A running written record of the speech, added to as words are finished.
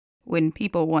When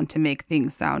people want to make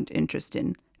things sound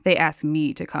interesting, they ask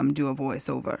me to come do a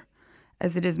voiceover.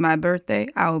 As it is my birthday,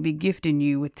 I will be gifting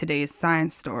you with today's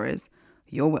science stories.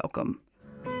 You're welcome.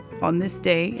 On this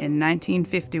day in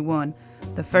 1951,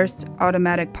 the first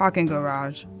automatic parking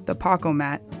garage, the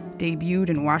Parkomat, debuted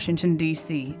in Washington,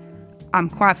 D.C. I'm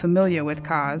quite familiar with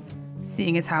cars,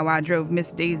 seeing as how I drove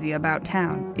Miss Daisy about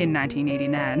town in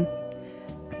 1989.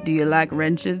 Do you like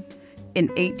wrenches? In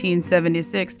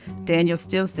 1876, Daniel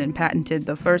Stilson patented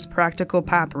the first practical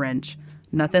pipe wrench.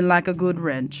 Nothing like a good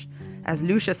wrench. As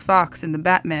Lucius Fox in the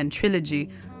Batman trilogy,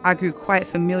 I grew quite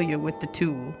familiar with the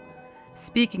tool.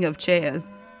 Speaking of chairs,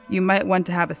 you might want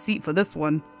to have a seat for this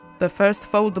one. The first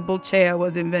foldable chair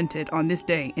was invented on this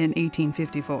day in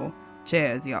 1854.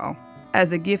 Chairs, y'all.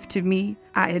 As a gift to me,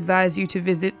 I advise you to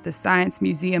visit the Science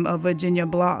Museum of Virginia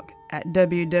blog at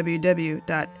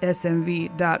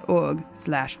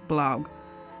www.smv.org/blog.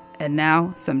 And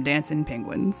now, some dancing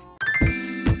penguins.